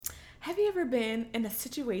Have you ever been in a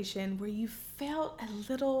situation where you felt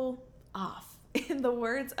a little off? In the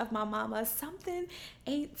words of my mama, something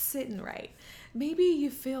ain't sitting right. Maybe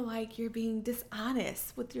you feel like you're being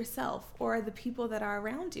dishonest with yourself or the people that are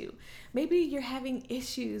around you. Maybe you're having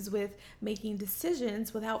issues with making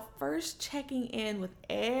decisions without first checking in with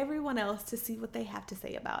everyone else to see what they have to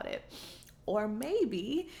say about it. Or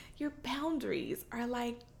maybe your boundaries are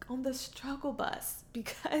like on the struggle bus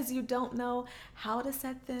because you don't know how to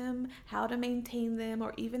set them, how to maintain them,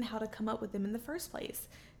 or even how to come up with them in the first place.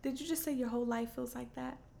 Did you just say your whole life feels like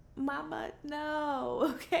that? Mama,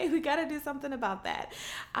 no. Okay, we got to do something about that.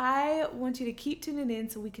 I want you to keep tuning in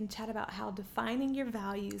so we can chat about how defining your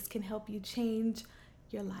values can help you change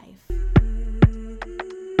your life.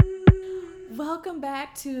 Welcome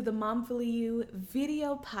back to the Momfully You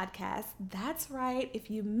video podcast. That's right.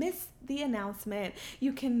 If you missed the announcement,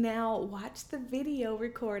 you can now watch the video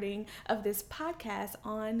recording of this podcast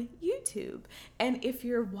on YouTube. And if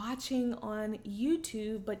you're watching on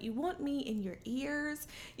YouTube, but you want me in your ears,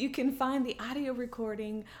 you can find the audio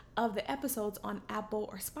recording of the episodes on Apple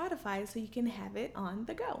or Spotify so you can have it on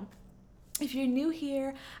the go. If you're new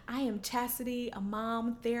here, I am Chastity, a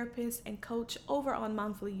mom, therapist, and coach over on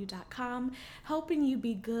momfullyu.com, helping you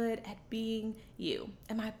be good at being you.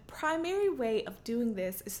 And my primary way of doing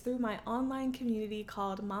this is through my online community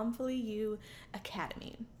called Momfully You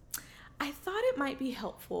Academy. I thought it might be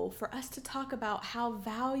helpful for us to talk about how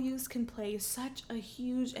values can play such a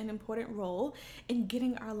huge and important role in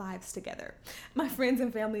getting our lives together. My friends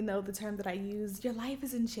and family know the term that I use, your life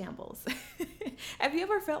is in shambles. Have you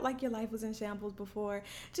ever felt like your life was in shambles before?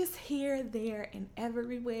 Just here, there, and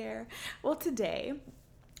everywhere? Well, today,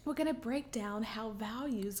 we're going to break down how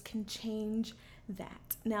values can change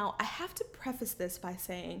that. Now, I have to preface this by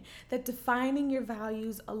saying that defining your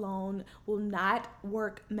values alone will not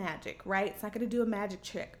work magic, right? It's not going to do a magic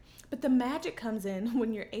trick. But the magic comes in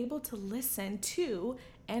when you're able to listen to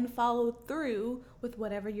and follow through with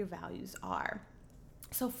whatever your values are.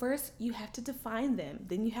 So first, you have to define them,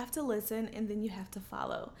 then you have to listen, and then you have to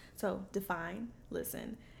follow. So define,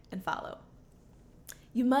 listen, and follow.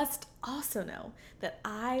 You must also know that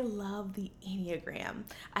I love the Enneagram.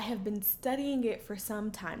 I have been studying it for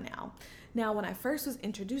some time now. Now, when I first was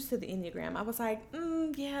introduced to the Enneagram, I was like,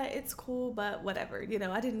 yeah, it's cool, but whatever.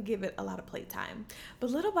 I didn't give it a lot of playtime. But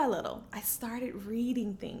little by little, I started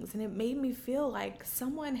reading things, and it made me feel like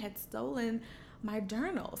someone had stolen my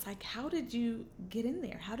journals. Like, how did you get in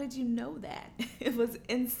there? How did you know that? It was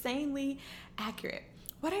insanely accurate.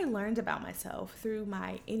 What I learned about myself through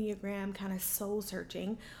my Enneagram kind of soul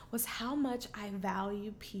searching was how much I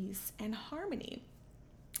value peace and harmony.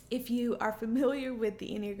 If you are familiar with the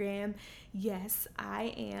Enneagram, yes,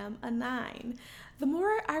 I am a 9. The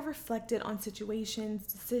more I reflected on situations,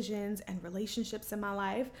 decisions, and relationships in my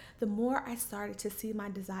life, the more I started to see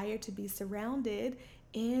my desire to be surrounded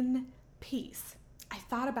in peace. I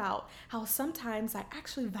thought about how sometimes I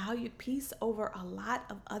actually valued peace over a lot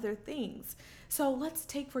of other things. So let's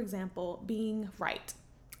take, for example, being right.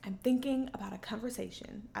 I'm thinking about a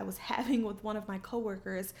conversation I was having with one of my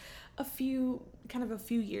coworkers a few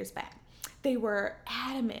years back. They were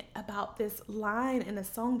adamant about this line in a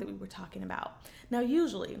song that we were talking about. Now,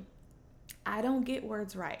 usually, I don't get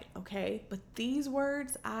words right, okay? But these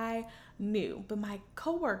words I knew. But my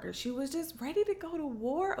coworker, she was just ready to go to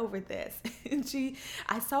war over this. And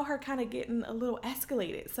I saw her kind of getting a little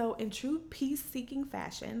escalated. So in true peace-seeking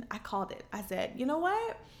fashion, I called it. I said, you know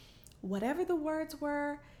what? Whatever the words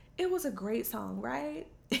were, it was a great song, right?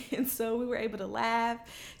 And so we were able to laugh.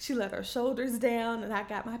 She let her shoulders down and I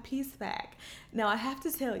got my peace back. Now I have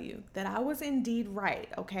to tell you that I was indeed right,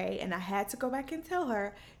 okay? And I had to go back and tell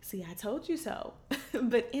her, see, I told you so.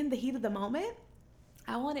 But in the heat of the moment,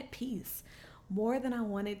 I wanted peace more than I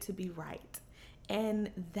wanted to be right. And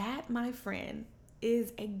that, my friend,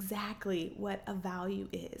 is exactly what a value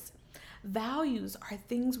is. Values are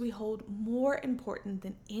things we hold more important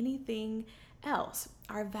than anything else.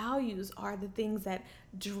 Our values are the things that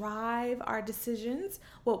drive our decisions,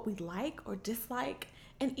 what we like or dislike,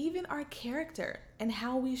 and even our character and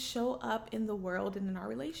how we show up in the world and in our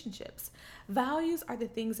relationships. Values are the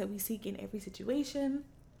things that we seek in every situation,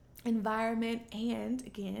 environment, and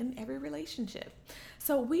again, every relationship.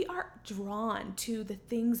 So we are drawn to the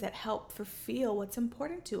things that help fulfill what's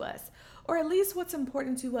important to us, or at least what's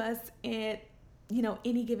important to us at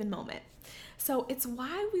any given moment. So it's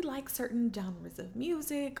why we like certain genres of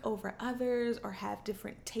music over others, or have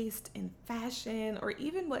different taste in fashion, or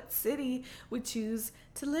even what city we choose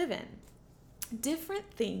to live in. Different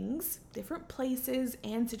things, different places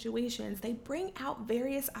and situations, they bring out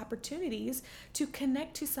various opportunities to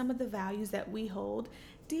connect to some of the values that we hold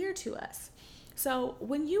dear to us. So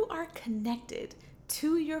when you are connected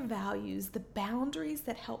to your values, the boundaries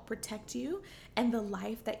that help protect you, and the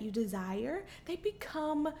life that you desire, they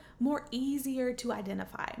become more easier to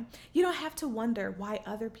identify. You don't have to wonder why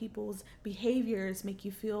other people's behaviors make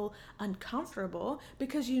you feel uncomfortable,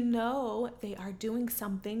 because you know they are doing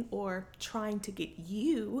something or trying to get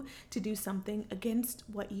you to do something against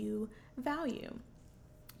what you value.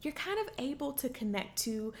 You're kind of able to connect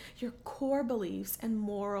to your core beliefs and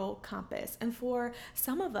moral compass. And for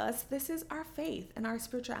some of us, this is our faith and our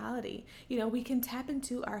spirituality. We can tap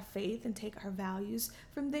into our faith and take our values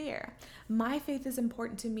from there. My faith is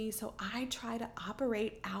important to me, so I try to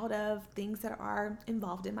operate out of things that are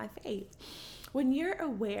involved in my faith. When you're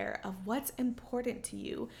aware of what's important to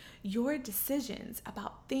you, your decisions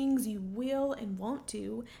about things you will and won't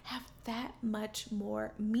do have that much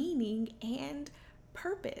more meaning and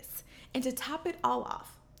purpose. And to top it all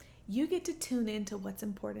off, you get to tune into what's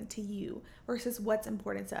important to you versus what's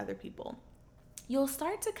important to other people. You'll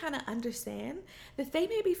start to kind of understand that they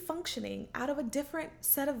may be functioning out of a different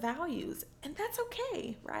set of values, and that's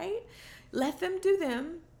okay, right? Let them do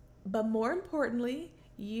them, but more importantly,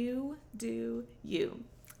 you do you.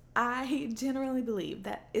 I generally believe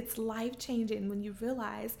that it's life-changing when you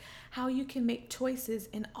realize how you can make choices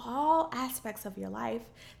in all aspects of your life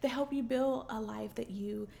that help you build a life that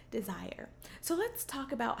you desire. So let's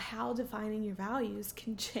talk about how defining your values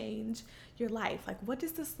can change your life. Like, what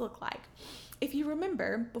does this look like? If you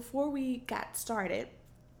remember, before we got started,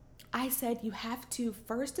 I said you have to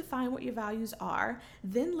first define what your values are,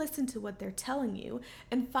 then listen to what they're telling you,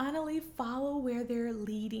 and finally follow where they're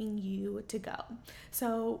leading you to go.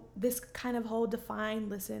 So this kind of whole define,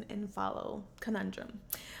 listen, and follow conundrum.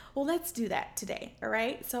 Well, let's do that today, all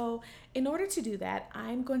right? So in order to do that,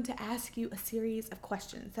 I'm going to ask you a series of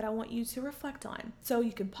questions that I want you to reflect on. So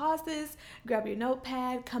you can pause this, grab your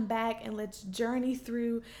notepad, come back, and let's journey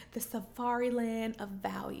through the safari land of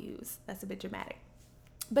values. That's a bit dramatic.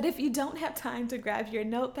 But if you don't have time to grab your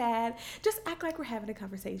notepad, just act like we're having a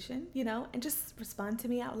conversation, and just respond to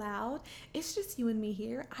me out loud. It's just you and me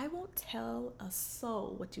here. I won't tell a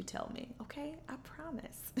soul what you tell me, okay? I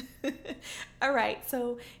promise. All right,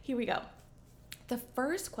 so here we go. The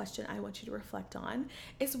first question I want you to reflect on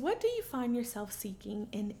is, what do you find yourself seeking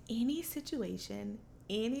in any situation,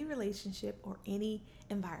 any relationship, or any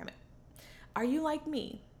environment? Are you like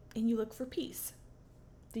me and you look for peace?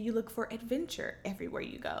 Do you look for adventure everywhere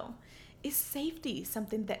you go? Is safety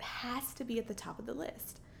something that has to be at the top of the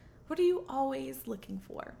list? What are you always looking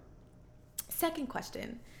for? Second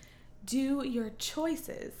question, do your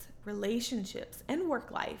choices, relationships, and work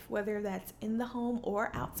life, whether that's in the home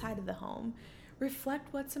or outside of the home,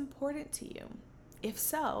 reflect what's important to you? If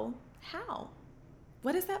so, how?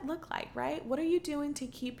 What does that look like, right? What are you doing to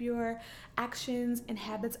keep your actions and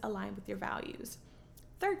habits aligned with your values?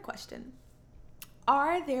 Third question,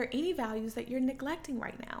 are there any values that you're neglecting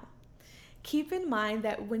right now? Keep in mind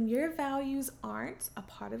that when your values aren't a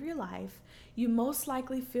part of your life, you most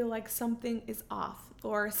likely feel like something is off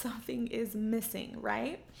or something is missing,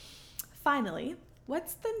 right? Finally,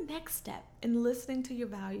 what's the next step in listening to your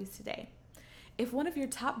values today? If one of your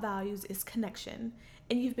top values is connection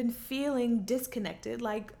and you've been feeling disconnected,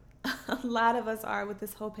 like a lot of us are with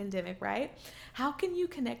this whole pandemic, right? How can you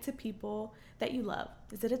connect to people that you love?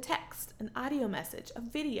 Is it a text, an audio message, a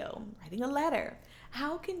video, writing a letter?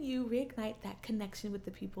 How can you reignite that connection with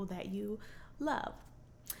the people that you love?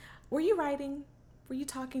 Were you writing? Were you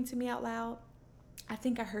talking to me out loud? I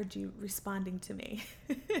think I heard you responding to me.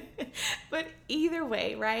 But either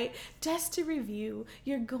way, right? Just to review,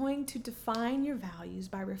 you're going to define your values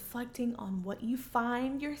by reflecting on what you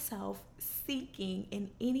find yourself seeking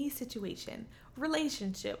in any situation,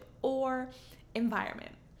 relationship, or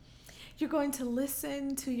environment. You're going to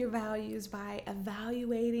listen to your values by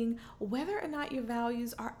evaluating whether or not your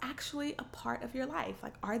values are actually a part of your life.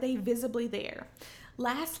 Like, are they visibly there?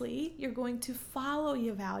 Lastly, you're going to follow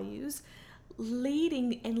your values,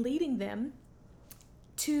 leading them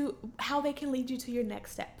to how they can lead you to your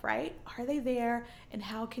next step, right? Are they there, and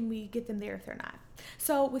how can we get them there if they're not?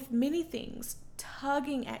 So with many things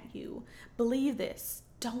tugging at you, believe this,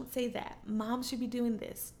 don't say that, mom should be doing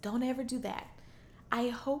this, don't ever do that. I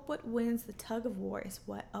hope what wins the tug of war is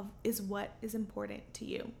what is important to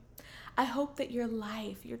you. I hope that your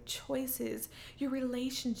life, your choices, your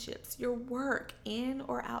relationships, your work in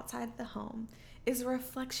or outside the home is a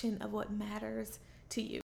reflection of what matters to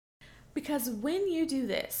you. Because when you do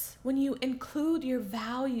this, when you include your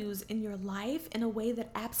values in your life in a way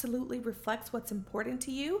that absolutely reflects what's important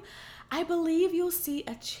to you, I believe you'll see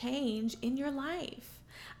a change in your life.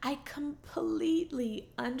 I completely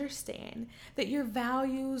understand that your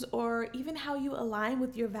values, or even how you align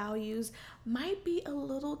with your values, might be a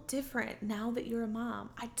little different now that you're a mom.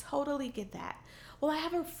 I totally get that. Well, I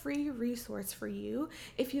have a free resource for you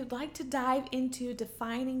if you'd like to dive into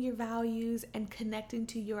defining your values and connecting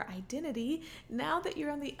to your identity now that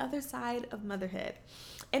you're on the other side of motherhood.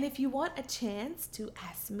 And if you want a chance to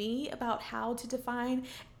ask me about how to define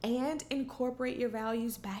and incorporate your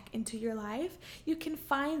values back into your life, you can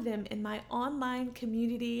find them in my online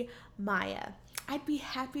community, Maya. I'd be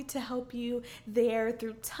happy to help you there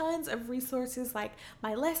through tons of resources like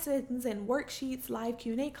my lessons and worksheets, live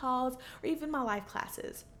Q&A calls, or even my live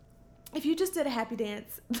classes. If you just did a happy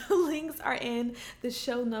dance, the links are in the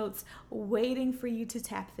show notes waiting for you to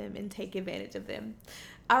tap them and take advantage of them.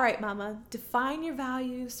 All right, mama, define your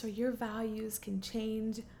values so your values can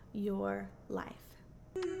change your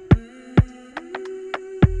life.